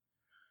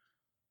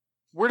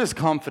Where does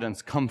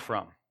confidence come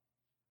from?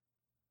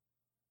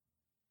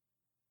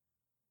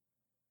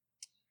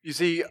 You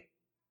see,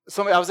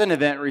 I was at an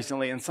event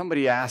recently and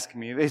somebody asked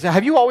me, they said,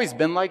 have you always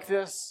been like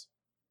this?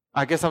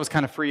 I guess I was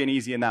kind of free and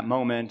easy in that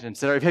moment and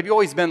said, have you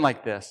always been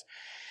like this?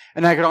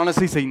 And I could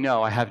honestly say,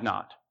 no, I have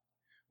not.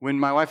 When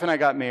my wife and I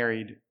got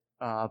married,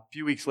 a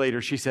few weeks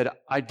later, she said,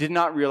 I did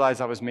not realize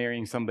I was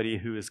marrying somebody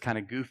who is kind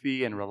of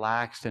goofy and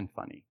relaxed and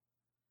funny.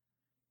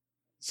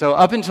 So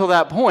up until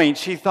that point,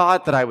 she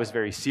thought that I was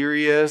very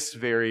serious,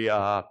 very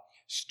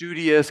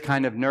studious,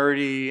 kind of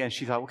nerdy, and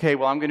she thought, okay,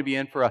 well, I'm going to be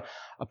in for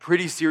a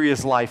pretty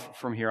serious life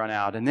from here on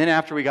out. And then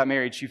after we got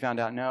married, she found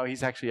out, no,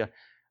 he's actually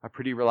a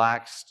pretty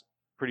relaxed,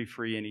 pretty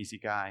free and easy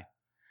guy.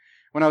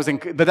 But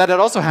that had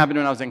also happened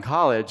when I was in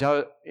college.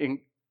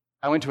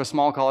 I went to a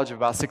small college of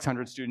about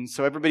 600 students,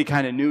 so everybody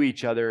kind of knew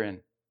each other, and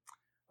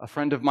a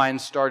friend of mine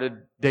started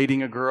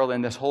dating a girl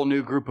in this whole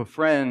new group of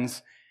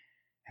friends,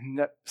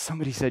 and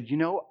somebody said,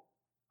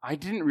 I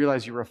didn't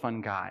realize you were a fun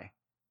guy.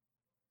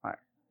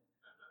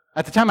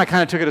 At the time, I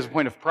kind of took it as a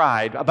point of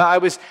pride,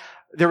 but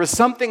there was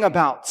something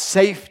about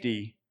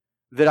safety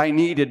that I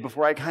needed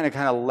before I kind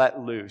of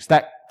let loose.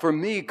 That, for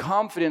me,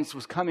 confidence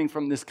was coming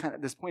from this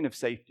point of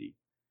safety.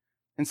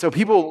 And so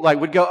people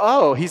would go,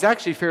 oh, he's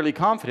actually fairly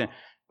confident.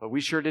 But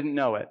we sure didn't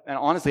know it. And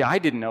honestly, I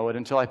didn't know it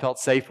until I felt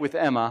safe with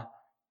Emma.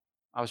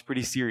 I was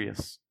pretty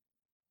serious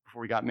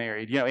before we got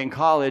married. In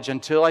college,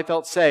 until I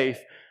felt safe,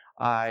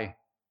 I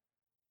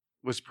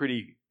was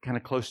pretty kind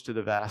of close to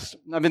the vest.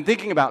 I've been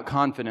thinking about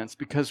confidence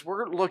because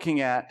we're looking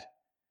at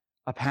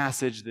a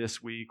passage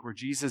this week where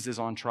Jesus is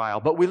on trial.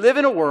 But we live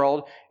in a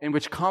world in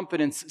which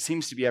confidence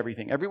seems to be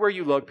everything. Everywhere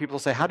you look, people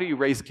say, how do you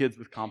raise kids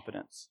with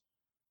confidence?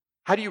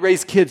 How do you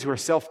raise kids who are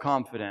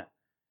self-confident?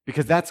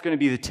 Because that's going to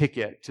be the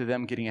ticket to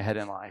them getting ahead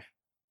in life.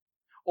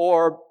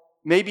 Or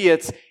maybe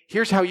it's,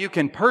 here's how you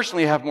can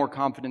personally have more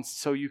confidence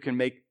so you can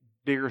make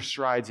bigger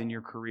strides in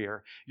your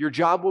career. Your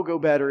job will go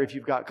better if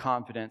you've got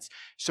confidence.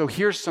 So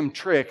here's some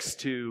tricks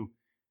to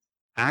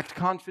act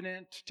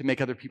confident, to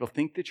make other people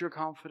think that you're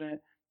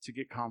confident, to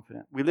get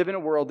confident. We live in a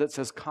world that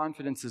says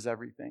confidence is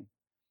everything.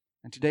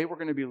 And today we're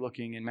going to be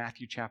looking in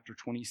Matthew chapter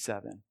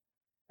 27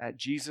 at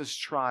Jesus'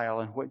 trial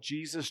and what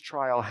Jesus'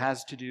 trial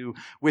has to do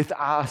with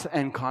us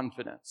and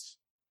confidence.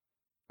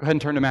 Go ahead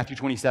and turn to Matthew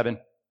 27.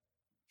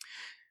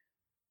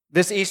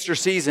 This Easter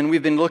season,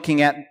 we've been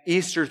looking at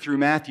Easter through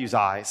Matthew's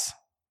eyes.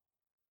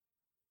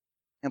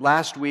 And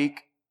last week,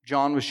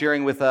 John was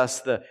sharing with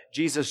us the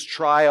Jesus'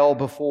 trial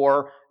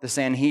before the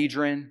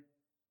Sanhedrin,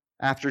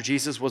 after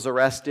Jesus was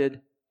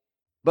arrested.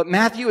 But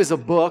Matthew is a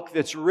book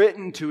that's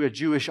written to a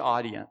Jewish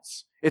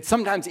audience. It's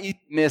sometimes easy to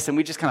miss, and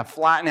we just kind of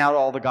flatten out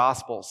all the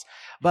Gospels.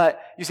 But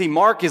you see,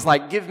 Mark is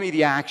like, give me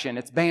the action.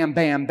 It's bam,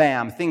 bam,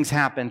 bam. Things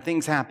happen,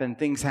 things happen,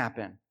 things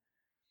happen.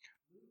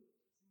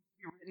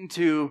 Written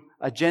to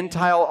a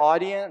Gentile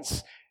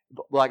audience,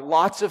 like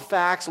lots of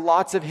facts,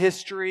 lots of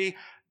history,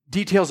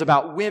 details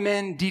about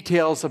women,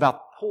 details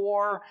about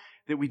poor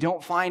that we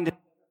don't find in the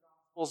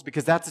Gospels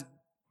because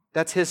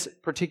that's his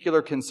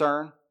particular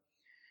concern.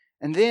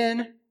 And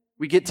then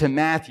we get to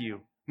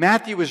Matthew.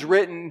 Matthew was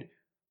written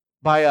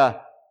by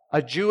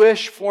a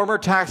Jewish former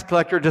tax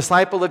collector,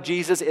 disciple of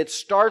Jesus. It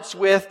starts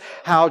with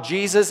how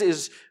Jesus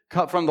is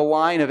cut from the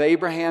line of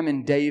Abraham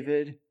and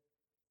David.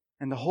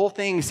 And the whole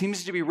thing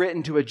seems to be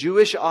written to a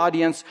Jewish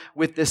audience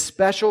with this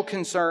special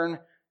concern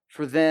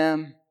for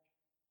them.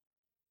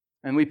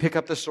 And we pick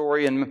up the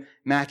story in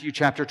Matthew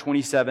chapter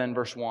 27,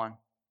 verse 1.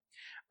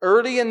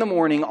 Early in the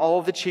morning,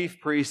 all the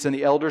chief priests and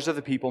the elders of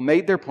the people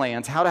made their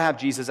plans how to have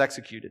Jesus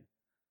executed.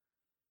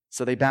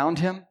 So they bound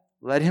him,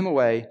 led him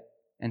away,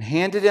 and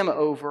handed him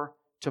over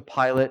to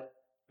Pilate,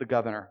 the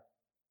governor.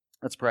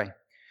 Let's pray.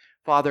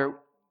 Father,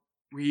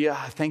 we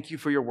thank you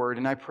for your word,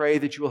 and I pray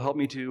that you will help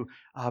me to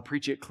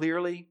preach it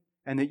clearly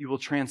and that you will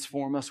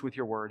transform us with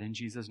your word. In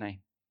Jesus' name,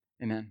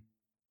 amen.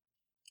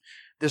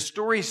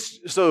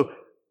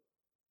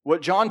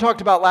 What John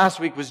talked about last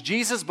week was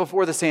Jesus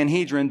before the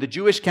Sanhedrin, the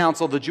Jewish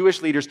council, the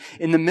Jewish leaders.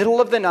 In the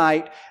middle of the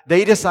night,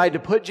 they decide to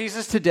put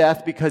Jesus to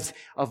death because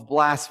of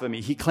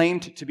blasphemy. He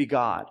claimed to be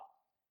God.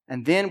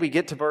 And then we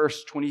get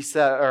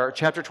to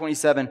chapter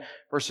 27,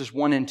 verses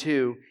 1 and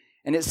 2,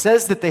 and it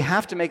says that they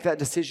have to make that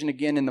decision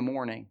again in the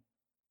morning.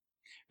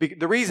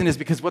 The reason is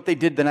because what they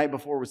did the night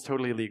before was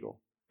totally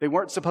illegal. They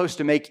weren't supposed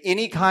to make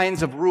any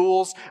kinds of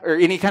rules or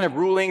any kind of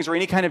rulings or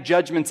any kind of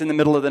judgments in the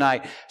middle of the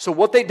night. So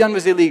what they'd done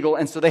was illegal,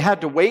 and so they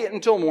had to wait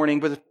until morning,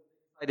 but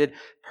decided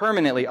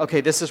permanently, okay,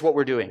 this is what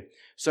we're doing.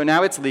 So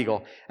now it's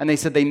legal. And they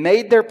said they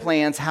made their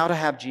plans how to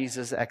have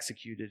Jesus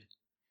executed.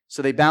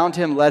 So they bound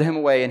him, led him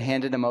away, and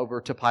handed him over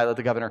to Pilate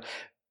the governor.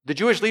 The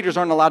Jewish leaders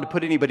aren't allowed to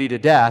put anybody to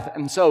death,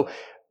 and so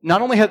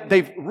not only have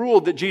they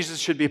ruled that Jesus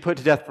should be put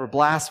to death for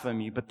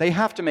blasphemy, but they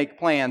have to make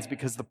plans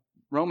because the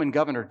Roman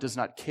governor does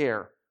not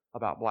care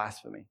about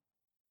blasphemy.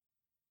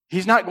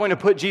 He's not going to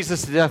put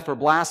Jesus to death for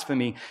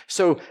blasphemy.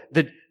 So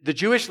the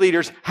Jewish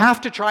leaders have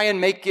to try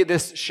and make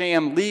this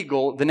sham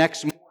legal the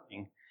next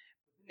morning.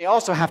 They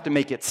also have to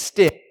make it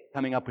stick,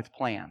 coming up with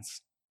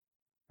plans.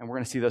 And we're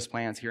going to see those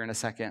plans here in a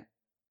second.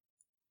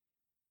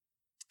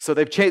 So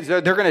they're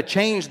going to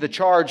change the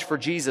charge for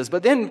Jesus.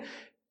 But then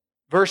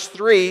verse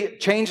 3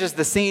 changes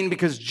the scene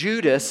because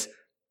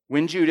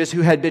when Judas,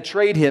 who had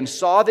betrayed him,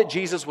 saw that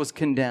Jesus was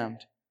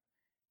condemned,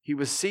 he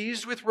was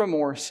seized with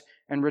remorse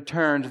and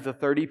returned the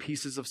 30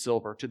 pieces of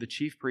silver to the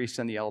chief priests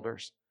and the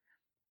elders.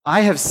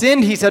 I have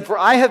sinned, he said, for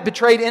I have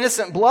betrayed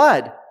innocent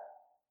blood.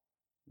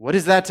 What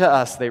is that to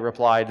us? They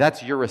replied.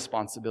 That's your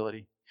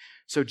responsibility.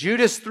 So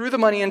Judas threw the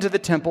money into the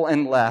temple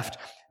and left.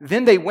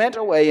 Then he went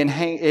away and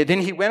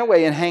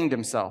hanged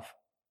himself.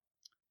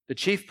 The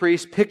chief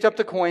priest picked up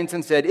the coins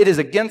and said, "It is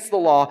against the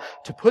law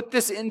to put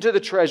this into the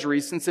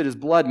treasury since it is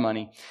blood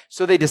money."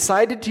 So they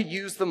decided to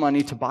use the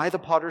money to buy the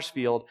potter's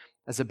field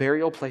as a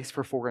burial place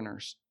for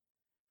foreigners.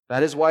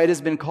 That is why it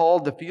has been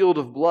called the field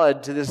of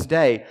blood to this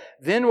day.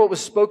 Then what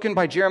was spoken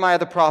by Jeremiah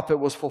the prophet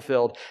was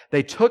fulfilled.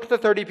 They took the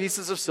 30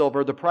 pieces of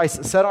silver, the price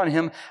set on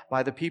him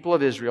by the people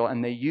of Israel,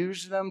 and they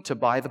used them to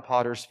buy the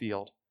potter's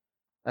field,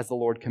 as the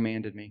Lord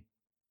commanded me.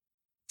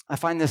 I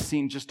find this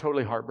scene just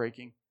totally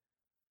heartbreaking.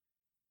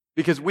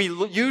 Because we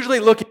usually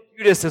look at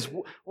Judas as,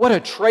 what a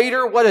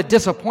traitor, what a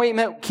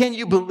disappointment. Can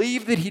you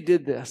believe that he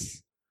did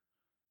this?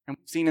 And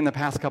we've seen in the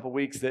past couple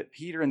weeks that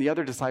Peter and the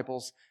other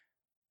disciples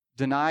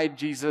denied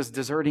Jesus,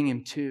 deserting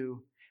him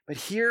too. But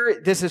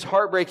here, this is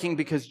heartbreaking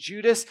because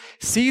Judas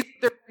sees what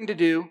they're trying to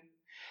do,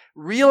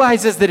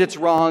 realizes that it's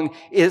wrong,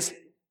 is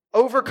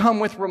overcome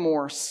with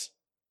remorse.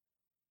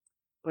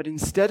 But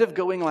instead of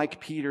going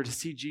like Peter to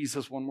see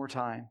Jesus one more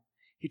time,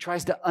 he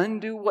tries to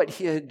undo what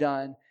he had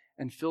done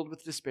and filled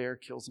with despair,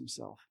 kills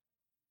himself.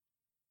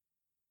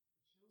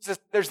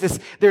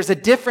 There's a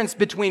difference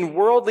between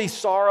worldly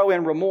sorrow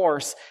and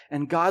remorse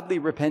and godly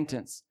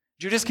repentance.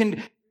 Judas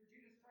can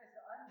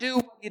do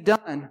what he'd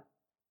done,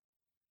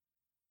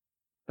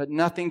 but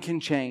nothing can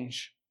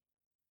change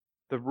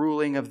the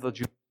ruling of the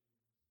Jews.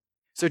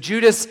 So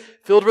Judas,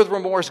 filled with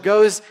remorse,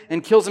 goes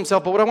and kills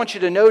himself. But what I want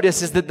you to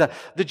notice is that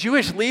the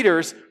Jewish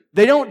leaders,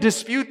 they don't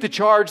dispute the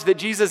charge that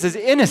Jesus is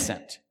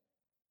innocent.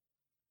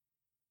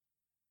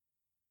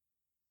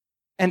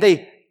 And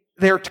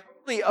they're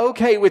totally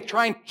okay with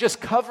trying to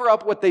just cover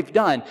up what they've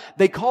done.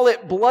 They call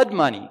it blood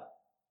money.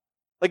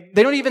 Like,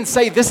 they don't even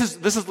say, this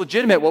is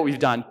legitimate what we've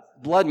done.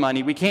 Blood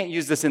money, we can't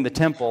use this in the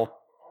temple.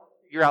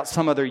 Figure out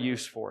some other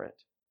use for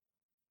it.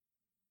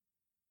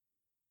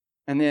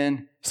 And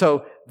then,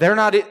 so they're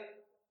not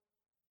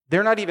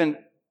even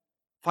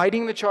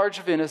fighting the charge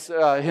of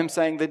him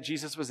saying that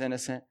Jesus was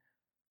innocent.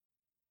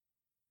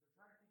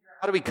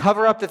 How do we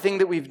cover up the thing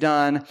that we've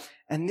done?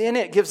 And then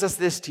it gives us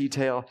this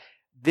detail.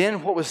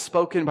 Then what was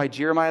spoken by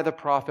Jeremiah the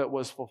prophet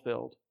was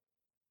fulfilled.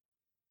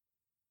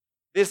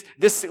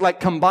 This like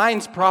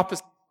combines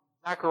prophecy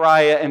from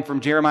Zechariah and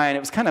from Jeremiah, and it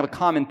was kind of a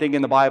common thing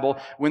in the Bible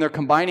when they're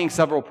combining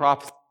several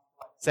prophecies,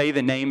 say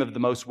the name of the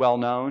most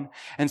well-known.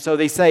 And so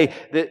they say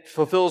that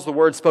fulfills the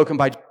word spoken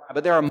by Jeremiah,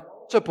 but there are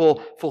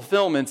multiple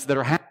fulfillments that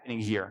are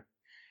happening here.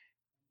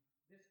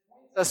 This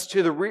points us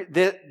to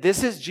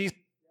this is Jesus.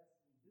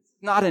 This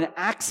is not an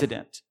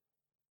accident.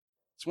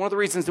 It's one of the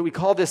reasons that we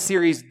call this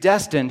series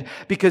Destined,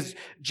 because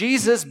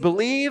Jesus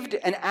believed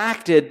and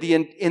acted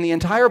in the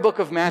entire book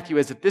of Matthew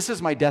as if this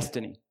is my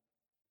destiny.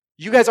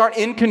 You guys aren't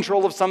in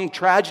control of some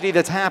tragedy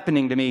that's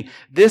happening to me.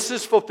 This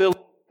is fulfilling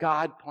what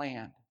God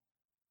planned.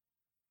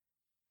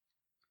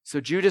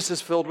 So Judas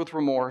is filled with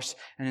remorse,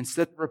 and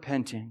instead of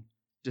repenting,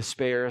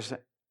 despairs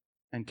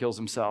and kills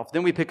himself.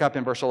 Then we pick up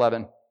in verse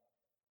 11,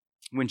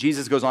 when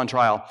Jesus goes on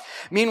trial.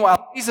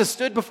 Meanwhile, Jesus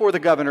stood before the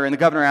governor, and the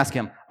governor asked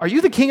him, "Are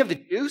you the king of the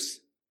Jews?"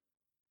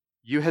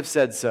 "You have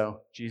said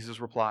so,"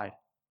 Jesus replied.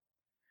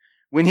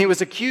 When he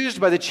was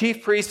accused by the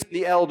chief priests and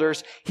the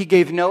elders, he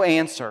gave no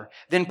answer.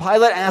 Then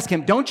Pilate asked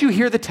him, "Don't you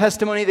hear the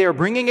testimony they are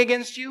bringing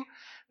against you?"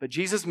 But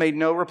Jesus made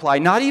no reply,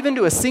 not even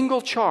to a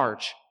single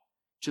charge,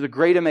 to the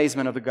great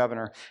amazement of the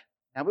governor.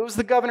 Now it was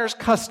the governor's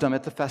custom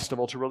at the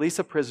festival to release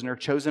a prisoner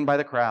chosen by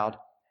the crowd.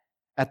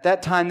 At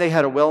that time they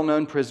had a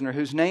well-known prisoner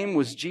whose name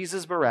was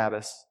Jesus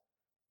Barabbas.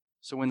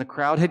 So when the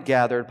crowd had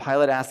gathered,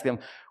 Pilate asked them,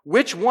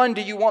 "Which one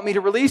do you want me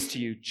to release to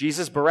you,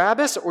 Jesus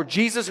Barabbas or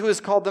Jesus who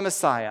is called the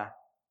Messiah?"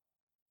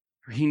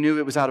 For he knew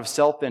it was out of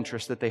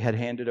self-interest that they had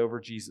handed over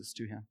Jesus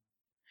to him.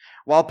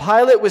 While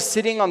Pilate was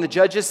sitting on the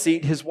judge's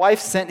seat, his wife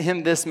sent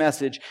him this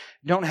message: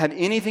 "Don't have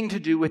anything to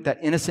do with that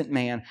innocent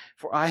man,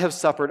 for I have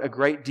suffered a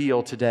great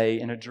deal today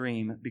in a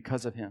dream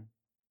because of him."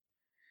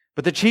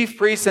 But the chief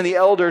priests and the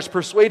elders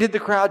persuaded the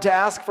crowd to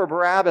ask for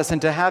Barabbas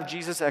and to have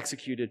Jesus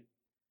executed.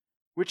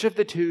 "Which of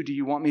the two do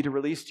you want me to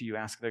release to you?"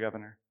 asked the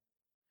governor.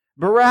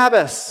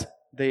 "Barabbas,"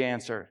 they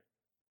answered.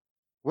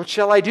 "What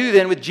shall I do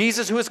then with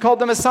Jesus who is called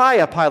the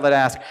Messiah?" Pilate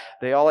asked.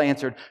 They all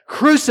answered,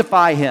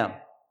 "Crucify him."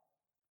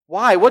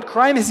 "Why? What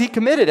crime has he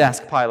committed?"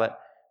 asked Pilate.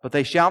 But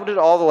they shouted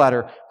all the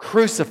louder,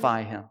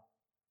 "Crucify him."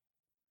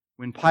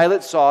 When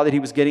Pilate saw that he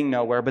was getting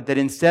nowhere, but that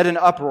instead an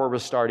uproar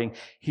was starting,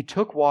 he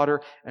took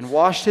water and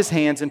washed his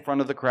hands in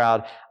front of the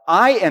crowd.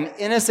 "I am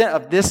innocent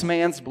of this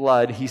man's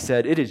blood," he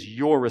said. "It is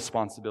your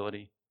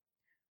responsibility."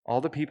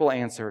 All the people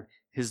answered,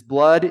 "His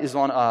blood is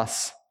on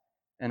us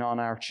and on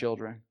our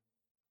children."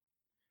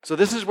 So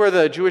this is where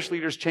the Jewish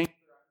leaders changed.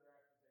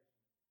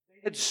 They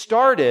had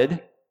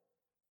started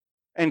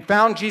and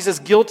found Jesus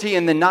guilty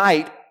in the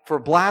night for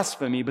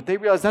blasphemy, but they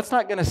realized that's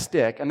not going to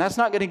stick, and that's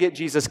not going to get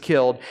Jesus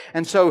killed.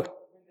 And so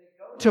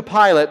to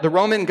Pilate, the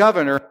Roman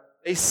governor,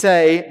 they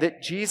say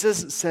that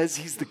Jesus says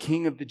he's the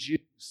king of the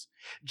Jews.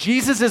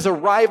 Jesus is a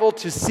rival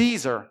to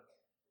Caesar,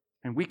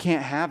 and we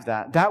can't have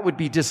that. That would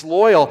be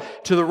disloyal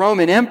to the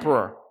Roman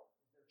emperor.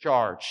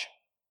 Charge.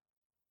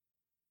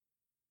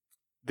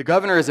 The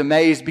governor is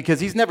amazed because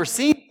he's never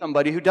seen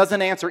somebody who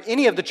doesn't answer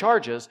any of the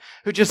charges,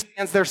 who just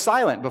stands there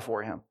silent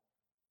before him.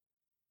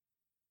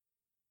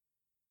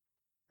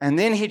 And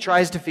then he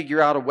tries to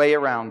figure out a way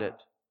around it.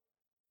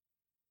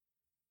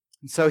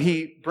 And so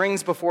he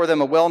brings before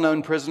them a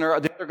well-known prisoner.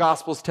 The other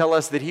Gospels tell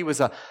us that he was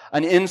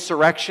an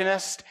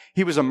insurrectionist.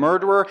 He was a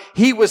murderer.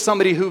 He was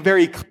somebody who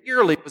very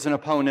clearly was an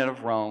opponent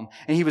of Rome.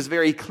 And he was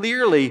very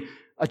clearly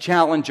a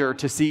challenger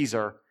to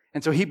Caesar.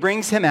 And so he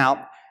brings him out.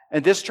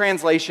 And this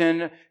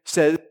translation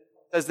says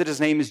that his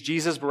name is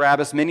Jesus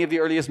Barabbas. Many of the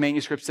earliest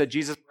manuscripts said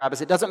Jesus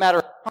Barabbas. It doesn't matter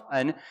a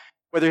ton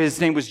whether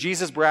his name was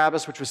Jesus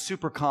Barabbas, which was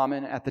super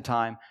common at the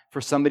time for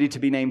somebody to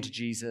be named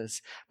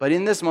Jesus. But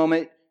in this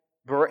moment,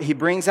 he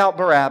brings out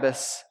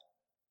Barabbas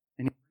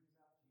and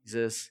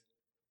Jesus,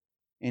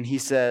 and he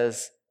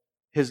says,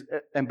 then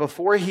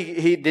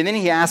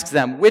he asks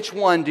them, which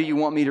one do you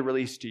want me to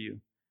release to you?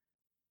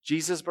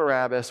 Jesus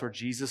Barabbas or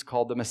Jesus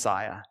called the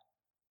Messiah?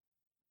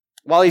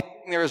 While he's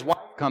sitting there, his wife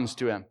comes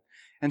to him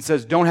and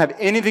says, don't have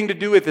anything to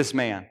do with this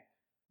man.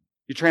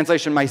 Your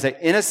translation might say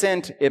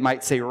innocent. It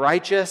might say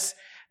righteous.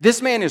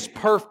 This man is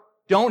perfect.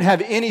 Don't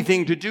have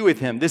anything to do with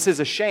him. This is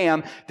a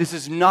sham. This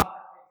is not what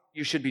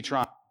you should be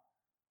trying.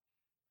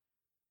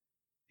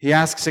 He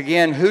asks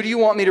again, who do you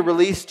want me to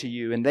release to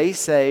you? And they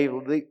say,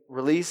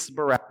 release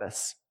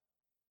Barabbas.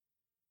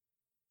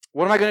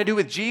 What am I going to do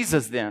with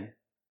Jesus then?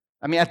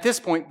 I mean, at this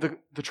point,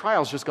 the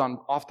trial's just gone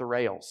off the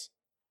rails.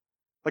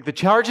 Like the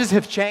charges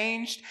have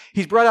changed.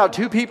 He's brought out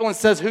two people and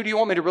says, who do you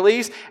want me to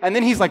release? And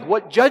then he's like,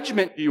 what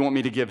judgment do you want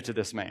me to give to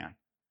this man?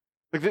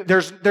 Like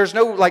there's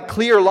no like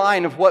clear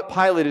line of what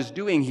Pilate is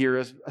doing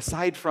here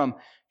aside from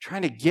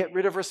trying to get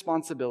rid of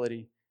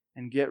responsibility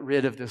and get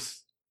rid of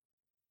this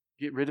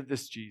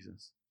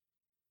Jesus.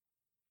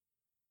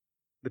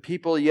 The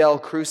people yell,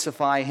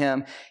 crucify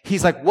him.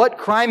 He's like, what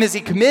crime has he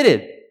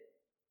committed?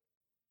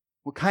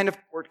 What kind of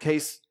court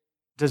case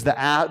does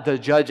the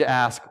judge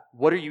ask,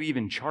 what are you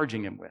even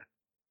charging him with?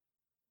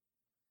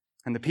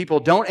 And the people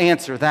don't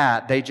answer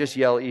that. They just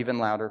yell even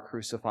louder,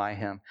 crucify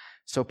him.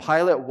 So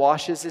Pilate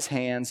washes his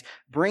hands,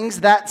 brings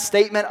that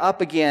statement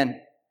up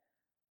again.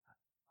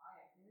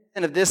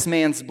 And of this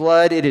man's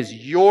blood, it is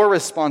your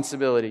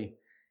responsibility.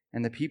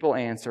 And the people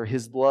answer,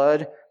 his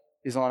blood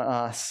is on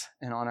us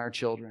and on our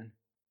children.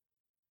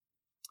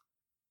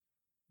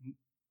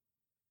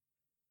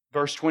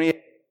 Verse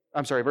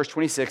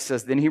 26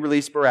 says, then he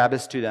released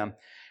Barabbas to them.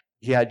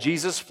 He had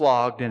Jesus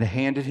flogged and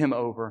handed him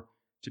over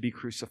to be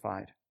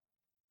crucified.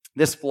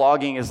 This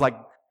flogging is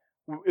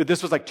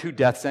this was like 2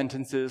 death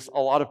sentences. A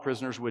lot of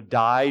prisoners would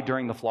die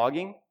during the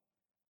flogging.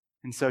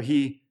 And so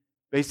he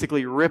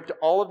basically ripped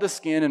all of the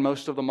skin and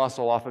most of the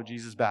muscle off of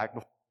Jesus' back.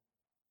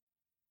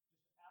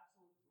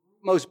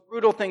 Most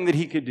brutal thing that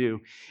he could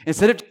do.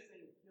 Instead of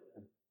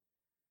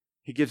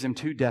he gives him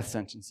 2 death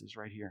sentences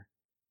right here.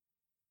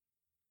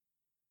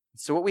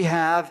 So what we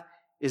have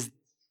is,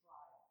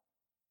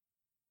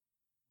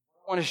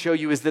 what I want to show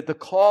you is that the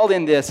call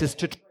in this is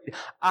to trade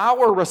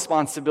our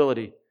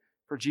responsibility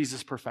for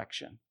Jesus'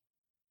 perfection.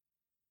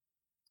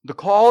 The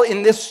call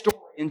in this story,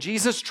 in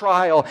Jesus'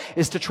 trial,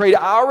 is to trade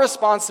our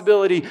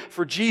responsibility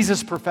for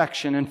Jesus'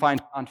 perfection and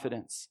find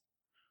confidence.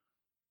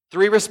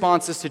 3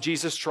 responses to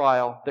Jesus'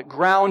 trial that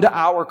ground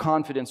our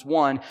confidence.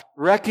 1,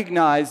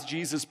 recognize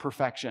Jesus'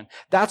 perfection.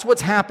 That's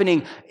what's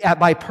happening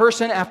by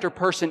person after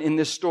person in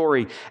this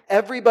story.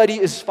 Everybody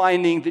is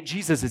finding that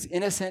Jesus is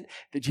innocent,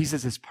 that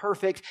Jesus is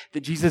perfect, that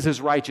Jesus is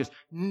righteous.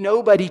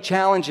 Nobody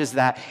challenges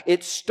that.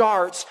 It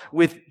starts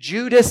with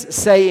Judas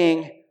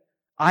saying,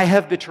 I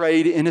have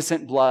betrayed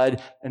innocent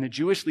blood, and the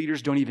Jewish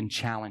leaders don't even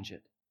challenge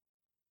it.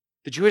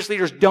 The Jewish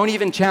leaders don't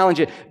even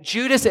challenge it.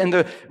 Judas and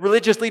the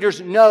religious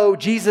leaders know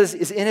Jesus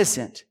is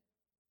innocent.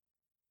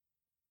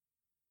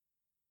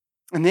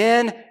 And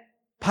then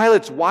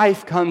Pilate's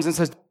wife comes and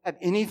says, don't have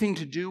anything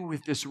to do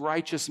with this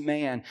righteous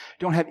man.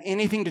 Don't have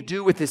anything to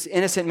do with this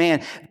innocent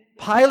man.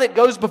 Pilate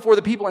goes before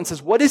the people and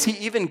says, what is he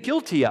even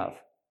guilty of?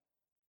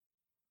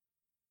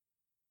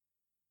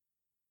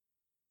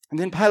 And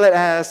then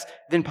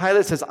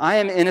Pilate says, I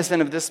am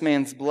innocent of this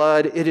man's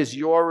blood. It is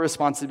your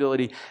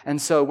responsibility.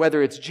 And so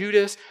whether it's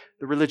Judas,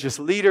 the religious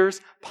leaders,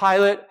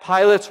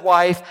 Pilate's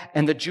wife,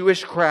 and the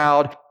Jewish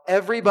crowd,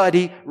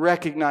 everybody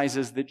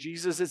recognizes that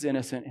Jesus is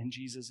innocent and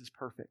Jesus is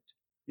perfect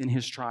in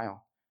his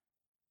trial.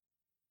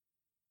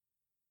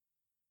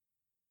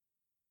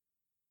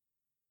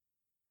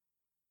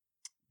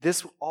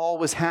 This all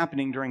was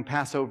happening during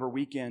Passover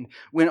weekend,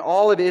 when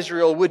all of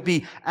Israel would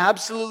be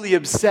absolutely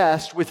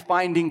obsessed with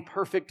finding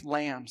perfect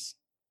lambs.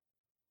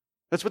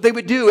 That's what they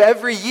would do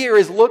every year,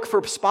 is look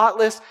for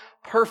spotless,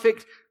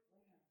 perfect.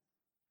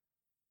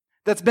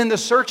 That's been the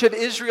search of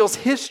Israel's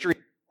history,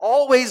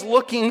 always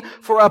looking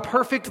for a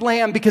perfect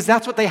lamb because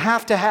that's what they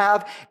have to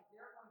have,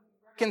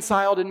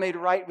 reconciled and made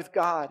right with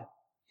God.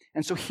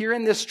 And so here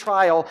in this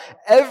trial,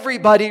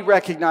 everybody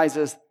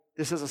recognizes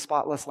this is a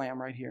spotless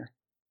lamb right here.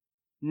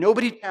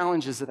 Nobody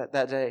challenges it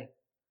that day.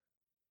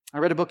 I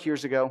read a book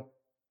years ago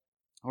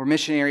where a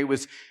missionary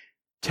was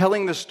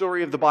telling the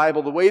story of the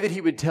Bible the way that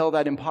he would tell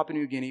that in Papua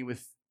New Guinea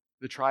with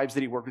the tribes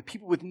that he worked with,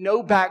 people with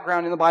no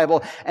background in the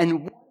Bible.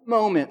 And one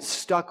moment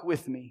stuck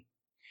with me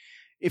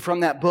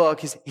from that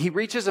book is he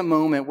reaches a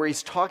moment where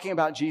he's talking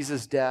about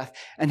Jesus' death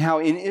and how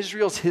in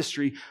Israel's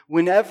history,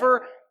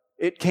 whenever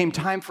it came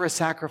time for a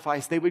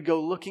sacrifice, they would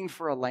go looking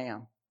for a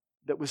lamb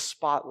that was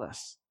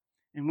spotless.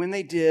 And when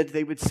they did,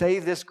 they would say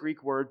this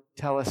Greek word,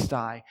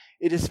 telestai.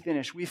 It is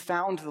finished. We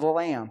found the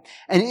lamb.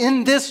 And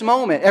in this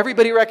moment,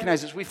 everybody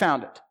recognizes we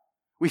found it.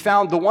 We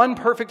found the one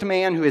perfect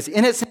man who is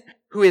innocent,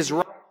 who is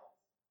right.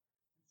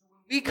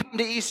 When we come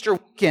to Easter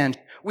weekend,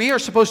 we are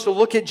supposed to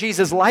look at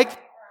Jesus like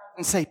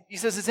and say,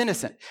 Jesus is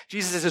innocent.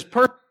 Jesus is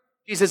perfect.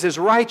 Jesus is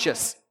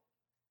righteous.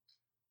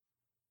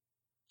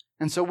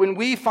 And so when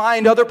we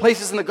find other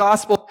places in the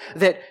gospel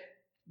that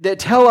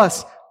tell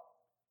us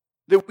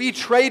that we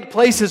trade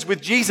places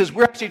with Jesus,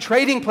 we're actually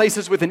trading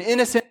places with an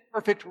innocent,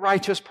 perfect,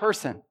 righteous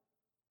person.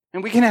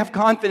 And we can have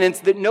confidence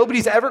that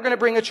nobody's ever going to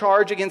bring a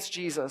charge against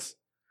Jesus.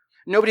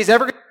 Nobody's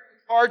ever going to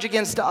bring a charge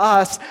against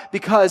us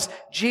because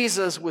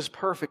Jesus was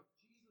perfect.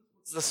 He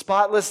was the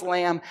spotless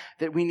lamb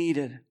that we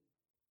needed.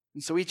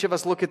 And so each of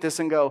us look at this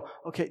and go,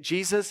 okay,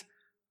 Jesus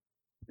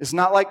is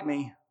not like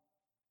me.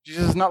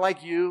 Jesus is not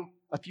like you,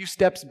 a few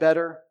steps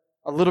better,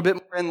 a little bit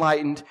more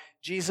enlightened.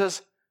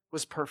 Jesus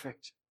was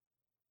perfect.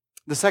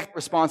 The second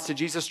response to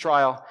Jesus'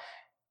 trial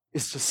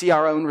is to see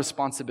our own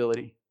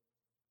responsibility.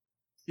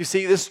 You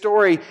see, this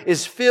story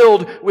is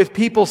filled with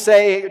people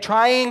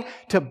trying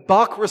to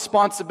buck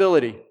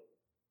responsibility.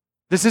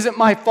 This isn't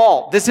my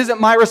fault. This isn't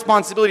my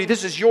responsibility.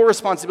 This is your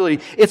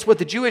responsibility. It's what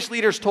the Jewish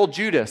leaders told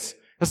Judas.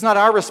 It's not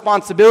our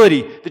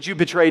responsibility that you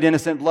betrayed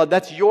innocent blood.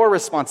 That's your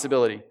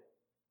responsibility.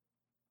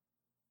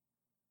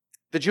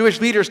 The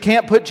Jewish leaders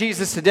can't put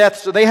Jesus to death,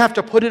 so they have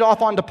to put it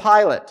off onto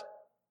Pilate.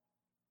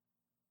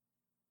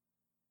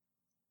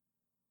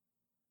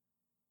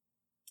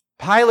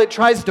 Pilate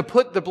tries to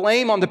put the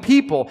blame on the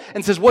people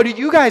and says, what do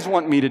you guys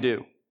want me to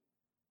do?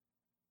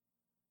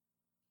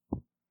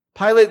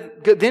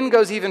 Pilate then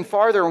goes even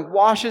farther and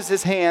washes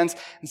his hands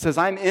and says,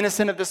 I'm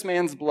innocent of this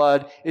man's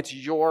blood. It's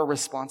your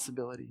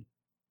responsibility.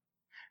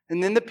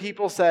 And then the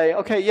people say,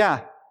 okay,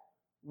 yeah,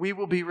 we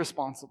will be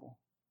responsible.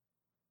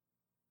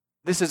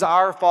 This is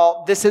our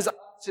fault. This is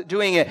us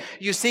doing it.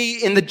 You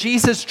see, in the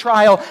Jesus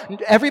trial,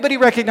 everybody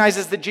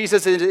recognizes that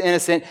Jesus is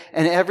innocent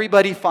and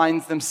everybody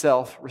finds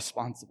themselves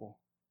responsible.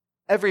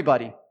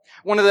 Everybody.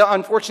 One of the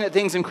unfortunate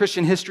things in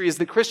Christian history is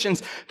that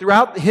Christians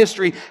throughout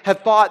history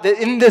have thought that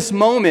in this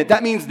moment,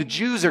 that means the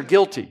Jews are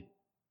guilty.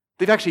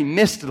 They've actually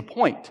missed the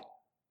point.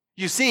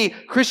 You see,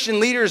 Christian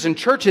leaders and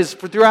churches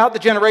throughout the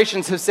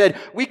generations have said,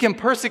 we can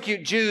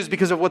persecute Jews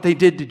because of what they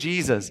did to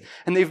Jesus.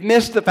 And they've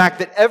missed the fact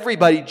that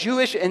everybody,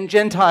 Jewish and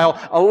Gentile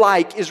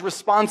alike, is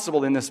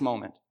responsible in this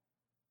moment.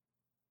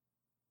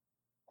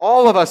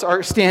 All of us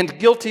stand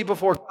guilty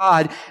before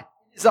God.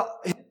 His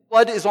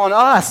blood is on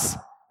us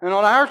and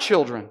on our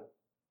children.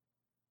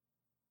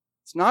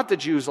 It's not the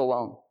Jews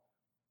alone.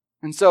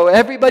 And so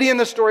everybody in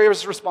the story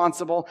is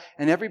responsible,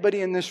 and everybody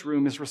in this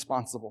room is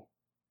responsible.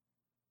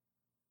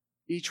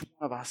 Each one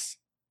of us.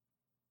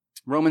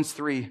 Romans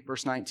 3,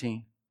 verse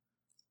 19.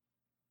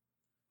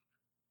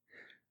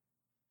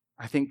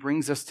 I think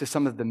brings us to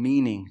some of the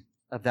meaning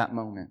of that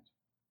moment.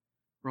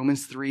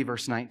 Romans 3,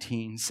 verse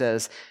 19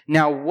 says,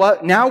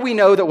 Now we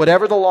know that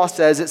whatever the law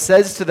says, it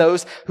says to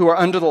those who are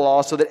under the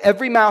law, so that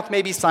every mouth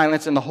may be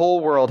silenced and the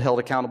whole world held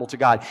accountable to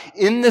God.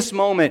 In this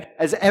moment,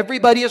 as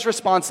everybody is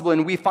responsible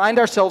and we find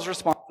ourselves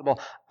responsible,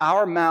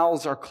 our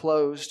mouths are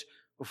closed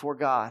before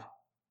God.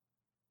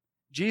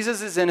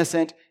 Jesus is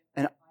innocent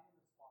and I'm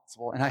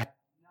responsible, and I have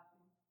nothing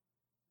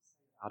to say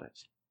about it.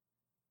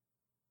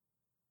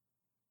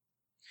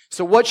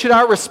 So what should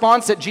our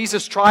response at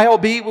Jesus' trial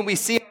be when we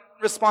see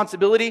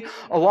responsibility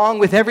along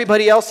with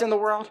everybody else in the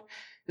world?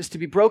 Is to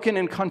be broken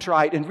and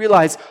contrite and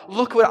realize,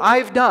 look what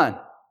I've done.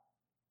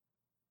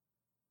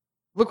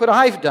 Look what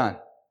I've done.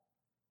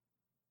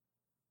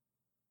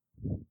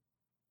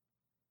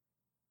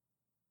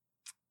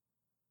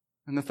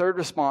 And the third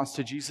response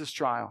to Jesus'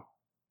 trial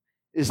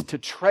is to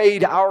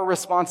trade our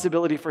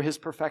responsibility for His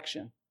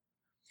perfection.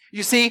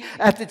 You see,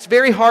 at its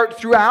very heart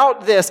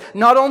throughout this,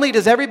 not only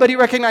does everybody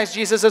recognize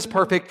Jesus as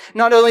perfect,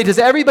 not only does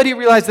everybody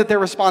realize that they're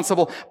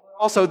responsible, but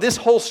also this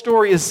whole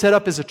story is set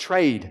up as a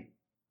trade.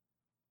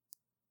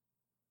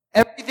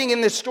 Everything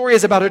in this story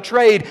is about a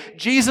trade.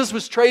 Jesus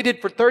was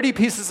traded for 30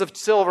 pieces of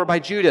silver by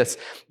Judas.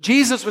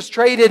 Jesus was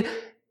traded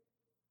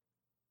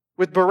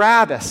with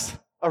Barabbas,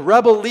 a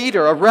rebel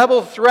leader, a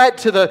rebel threat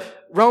to the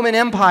Roman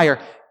Empire.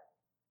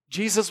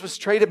 Jesus was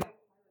traded for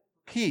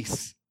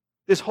peace.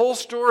 This whole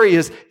story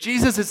is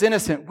Jesus is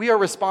innocent, we are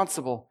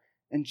responsible,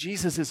 and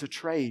Jesus is a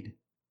trade.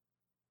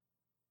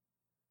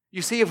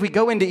 You see, if we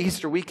go into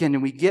Easter weekend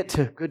and we get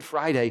to Good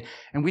Friday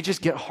and we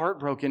just get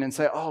heartbroken and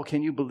say, oh,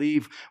 can you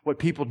believe what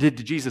people did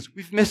to Jesus?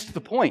 We've missed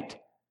the point.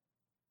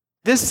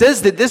 This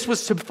says that this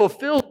was to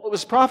fulfill what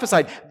was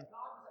prophesied. God was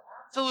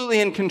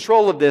absolutely in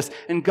control of this,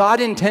 and God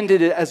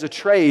intended it as a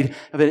trade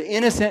of an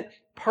innocent,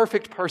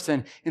 perfect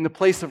person in the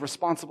place of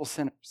responsible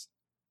sinners.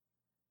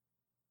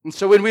 And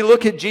so when we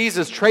look at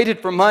Jesus traded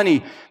for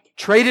money,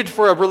 traded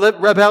for a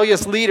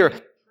rebellious leader,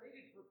 traded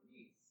for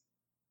peace,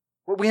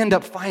 what we end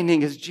up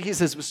finding is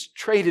Jesus was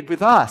traded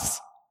with us.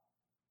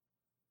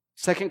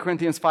 2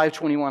 Corinthians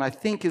 5:21, I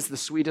think, is the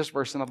sweetest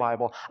verse in the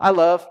Bible. I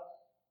love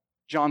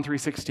John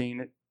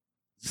 3:16. It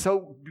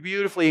so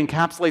beautifully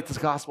encapsulates this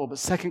gospel, but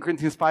 2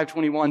 Corinthians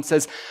 5:21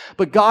 says,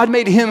 "But God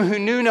made him who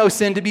knew no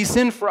sin to be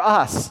sin for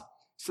us,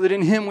 so that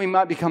in him we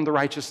might become the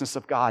righteousness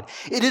of God."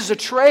 It is a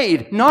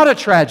trade, not a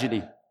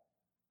tragedy.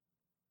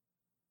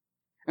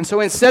 And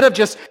so instead of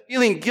just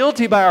feeling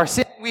guilty by our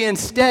sin, we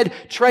instead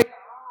trade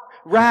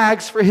our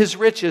rags for his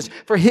riches.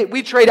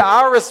 We trade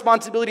our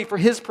responsibility for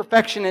his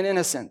perfection and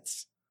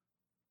innocence.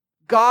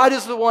 God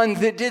is the one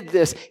that did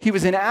this. He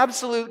was in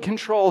absolute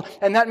control,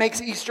 and that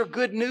makes Easter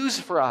good news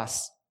for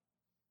us.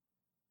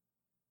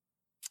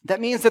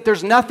 That means that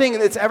there's nothing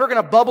that's ever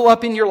going to bubble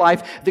up in your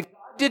life that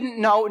God didn't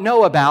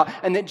know about,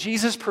 and that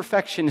Jesus'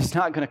 perfection is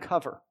not going to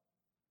cover.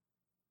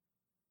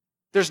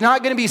 There's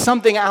not going to be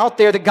something out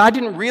there that God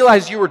didn't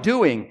realize you were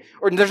doing,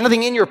 or there's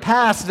nothing in your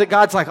past that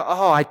God's like,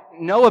 oh, I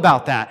know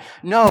about that.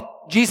 No,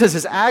 Jesus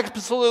is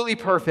absolutely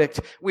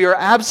perfect. We are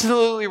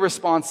absolutely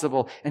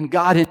responsible, and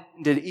God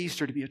intended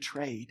Easter to be a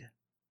trade.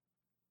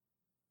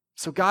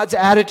 So God's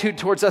attitude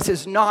towards us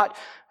is not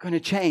going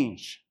to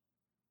change.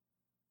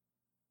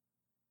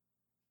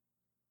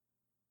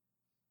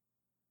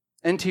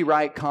 N.T.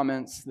 Wright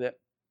comments that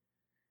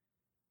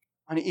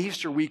on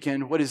Easter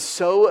weekend, what is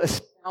so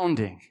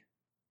astounding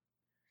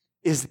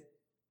is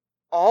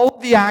all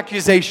of the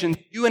accusations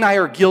you and I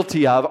are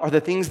guilty of are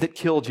the things that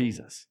kill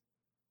Jesus.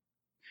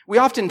 We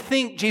often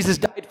think Jesus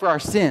died for our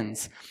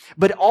sins,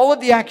 but all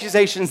of the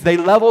accusations they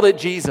leveled at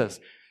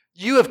Jesus.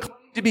 You have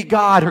claimed to be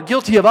God, or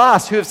guilty of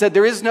us who have said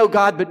there is no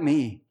God but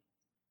me.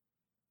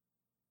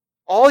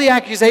 All the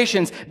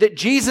accusations that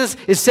Jesus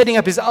is setting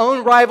up his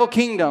own rival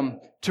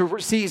kingdom to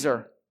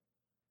Caesar.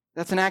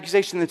 That's an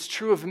accusation that's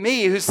true of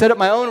me, who set up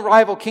my own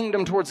rival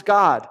kingdom towards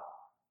God.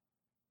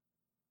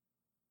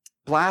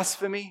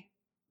 Blasphemy,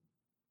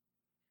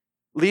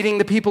 leading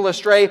the people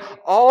astray,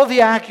 all the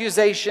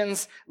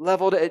accusations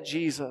leveled at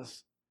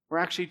Jesus were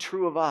actually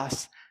true of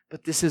us,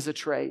 but this is a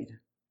trade.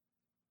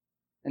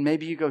 And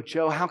maybe you go,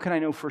 Joe, how can I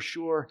know for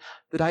sure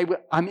that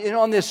I'm in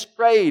on this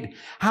trade?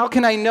 How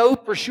can I know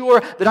for sure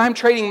that I'm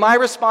trading my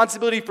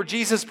responsibility for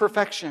Jesus'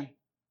 perfection?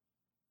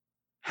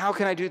 How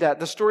can I do that?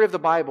 The story of the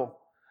Bible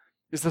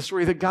is the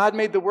story that God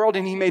made the world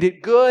and he made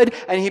it good,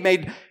 and he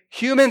made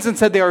humans and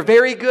said they are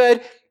very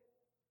good.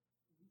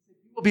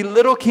 Will be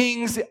little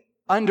kings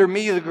under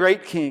me, the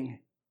great king.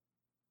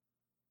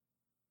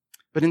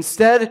 But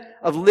instead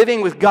of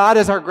living with God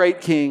as our great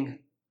king,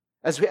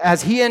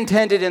 as he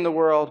intended in the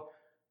world,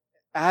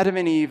 Adam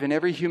and Eve and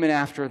every human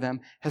after them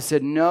has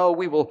said, no,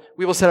 we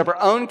will set up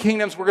our own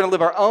kingdoms. We're going to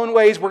live our own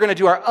ways. We're going to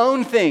do our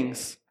own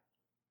things.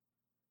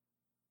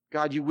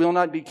 God, you will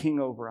not be king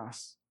over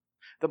us.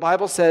 The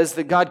Bible says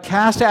that God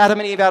cast Adam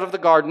and Eve out of the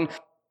garden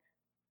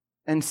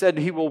and said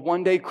he will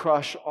one day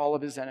crush all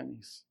of his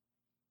enemies.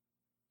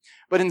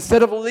 But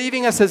instead of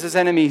leaving us as his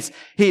enemies,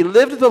 he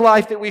lived the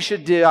life that we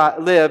should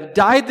live,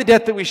 died the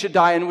death that we should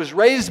die, and was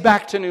raised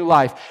back to new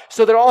life.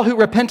 So that all who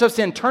repent of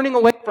sin, turning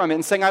away from it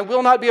and saying, I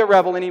will not be a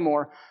rebel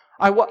anymore.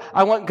 I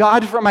want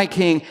God for my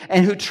king.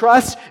 And who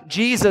trust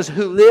Jesus,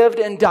 who lived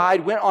and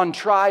died, went on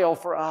trial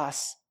for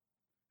us.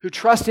 Who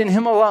trust in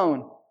him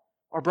alone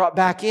are brought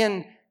back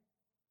in.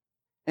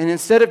 And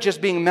instead of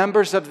just being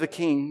members of the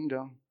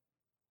kingdom,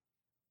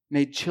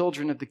 made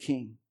children of the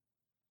king.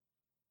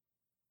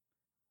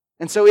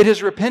 And so it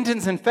is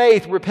repentance and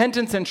faith,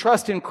 repentance and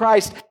trust in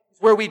Christ,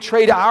 where we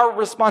trade our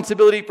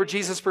responsibility for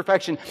Jesus'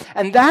 perfection.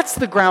 And that's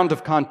the ground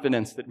of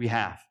confidence that we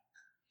have.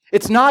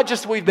 It's not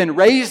just we've been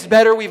raised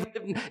better, we've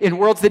lived in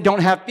worlds that don't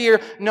have fear.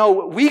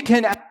 No, we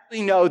can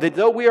actually know that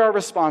though we are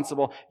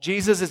responsible,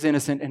 Jesus is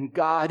innocent, and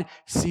God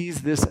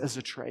sees this as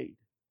a trade.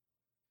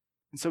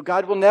 And so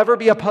God will never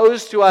be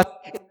opposed to us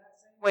in that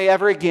same way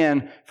ever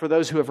again for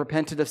those who have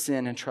repented of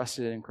sin and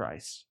trusted in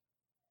Christ.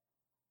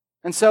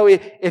 And so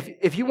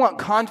if you want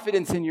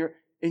confidence in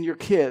your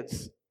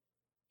kids,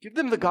 give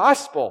them the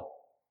gospel.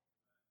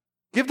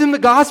 Give them the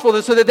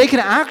gospel so that they can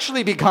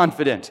actually be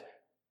confident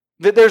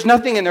that there's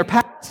nothing in their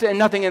past and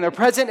nothing in their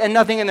present and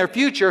nothing in their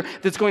future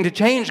that's going to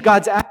change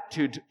God's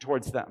attitude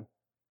towards them.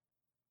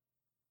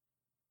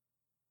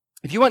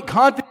 If you want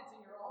confidence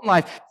in your own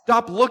life,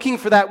 stop looking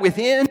for that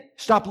within.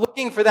 Stop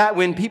looking for that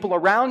when people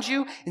around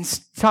you, and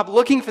stop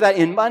looking for that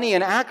in money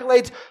and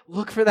accolades.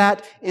 Look for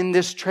that in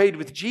this trade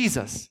with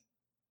Jesus,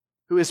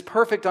 who is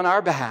perfect on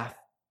our behalf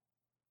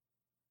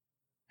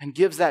and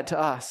gives that to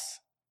us.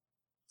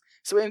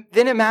 So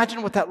then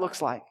imagine what that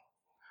looks like.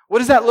 What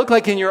does that look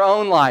like in your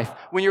own life?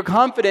 When your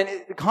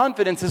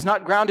confidence is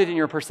not grounded in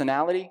your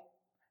personality,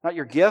 not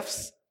your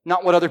gifts,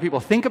 not what other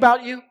people think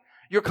about you.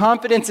 Your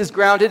confidence is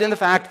grounded in the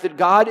fact that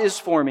God is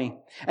for me,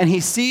 and He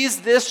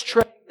sees this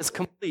trade as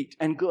complete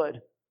and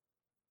good.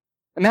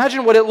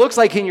 Imagine what it looks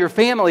like in your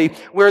family,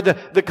 where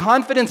the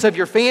confidence of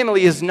your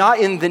family is not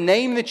in the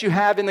name that you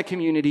have in the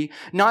community,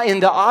 not in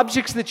the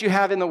objects that you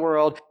have in the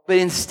world, but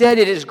instead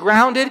it is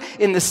grounded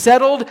in the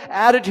settled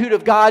attitude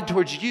of God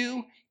towards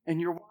you and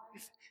your wife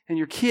and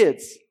your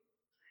kids,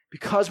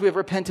 because we have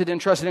repented and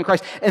trusted in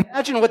Christ.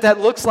 Imagine what that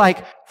looks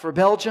like for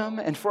Belgium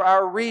and for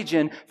our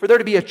region, for there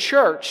to be a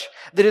church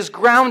that is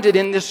grounded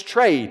in this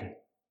trade.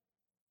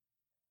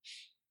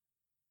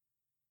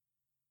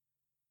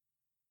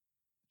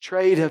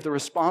 Trade of the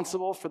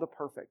responsible for the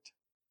perfect.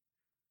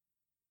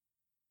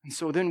 And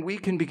so then we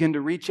can begin to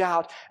reach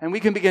out, and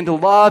we can begin to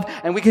love,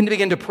 and we can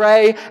begin to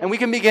pray, and we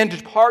can begin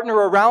to partner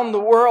around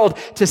the world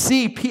to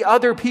see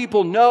other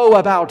people know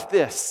about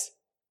this.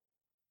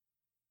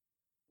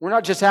 We're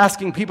not just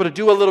asking people to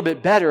do a little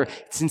bit better.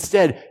 It's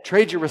instead,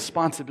 trade your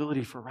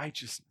responsibility for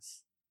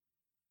righteousness.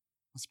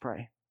 Let's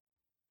pray.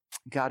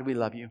 God, we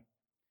love you.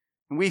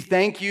 And we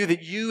thank you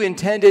that you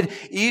intended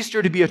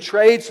Easter to be a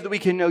trade so that we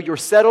can know your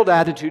settled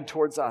attitude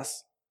towards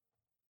us.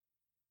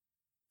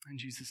 In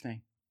Jesus'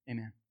 name,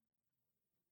 amen.